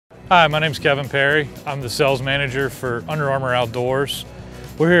Hi, my name's Kevin Perry. I'm the sales manager for Under Armour Outdoors.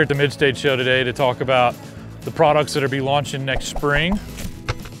 We're here at the Mid-State Show today to talk about the products that will be launching next spring.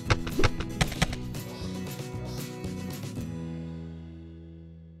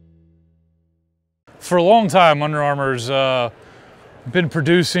 For a long time, Under Armour's been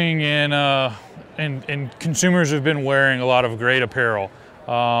producing and consumers have been wearing a lot of great apparel.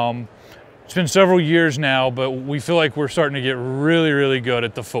 It's been several years now, but we feel like we're starting to get really good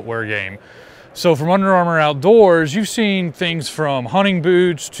at the footwear game. So from Under Armour Outdoors, you've seen things from hunting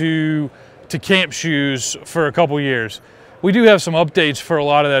boots to camp shoes for a couple years. We do have some updates for a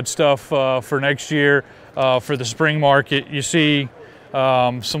lot of that stuff for next year. For the spring market, you see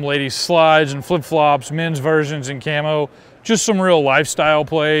some ladies slides and flip-flops, men's versions in camo, just some real lifestyle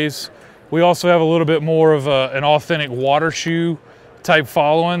plays. We also have a little bit more of an authentic water shoe type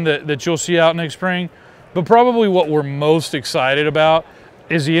following that you'll see out next spring. But probably what we're most excited about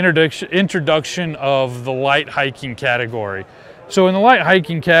is the introduction of the light hiking category. So in the light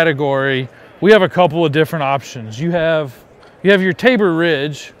hiking category, we have a couple of different options. You have your Tabor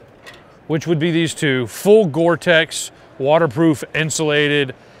Ridge, which would be these two, full Gore-Tex, waterproof,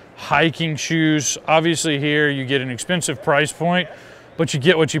 insulated hiking shoes. Obviously here you get an expensive price point, but you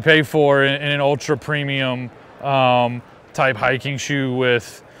get what you pay for in an ultra premium type hiking shoe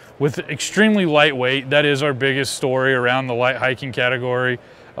with extremely lightweight. That is our biggest story around the light hiking category.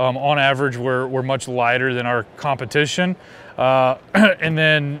 On average, we're much lighter than our competition. And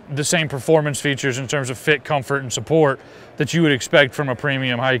then the same performance features in terms of fit, comfort, and support that you would expect from a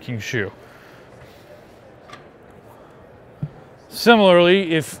premium hiking shoe.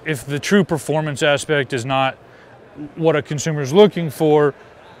 Similarly, if the true performance aspect is not what a consumer is looking for,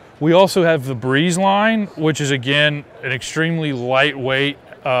 we also have the Breeze line, which is again an extremely lightweight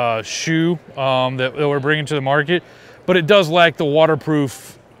shoe that we're bringing to the market, but it does lack the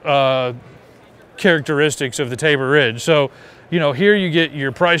waterproof characteristics of the Tabor Ridge. So, you know, here you get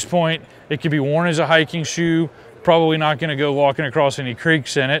your price point. It can be worn as a hiking shoe, probably not going to go walking across any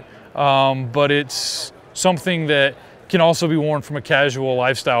creeks in it, but it's something that can also be worn from a casual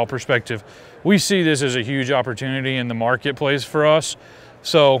lifestyle perspective. We see this as a huge opportunity in the marketplace for us.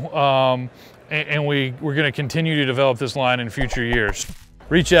 So, we're going to continue to develop this line in future years.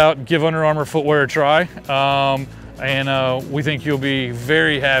 Reach out, give Under Armour footwear a try, and we think you'll be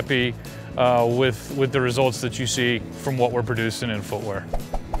very happy with the results that you see from what we're producing in footwear.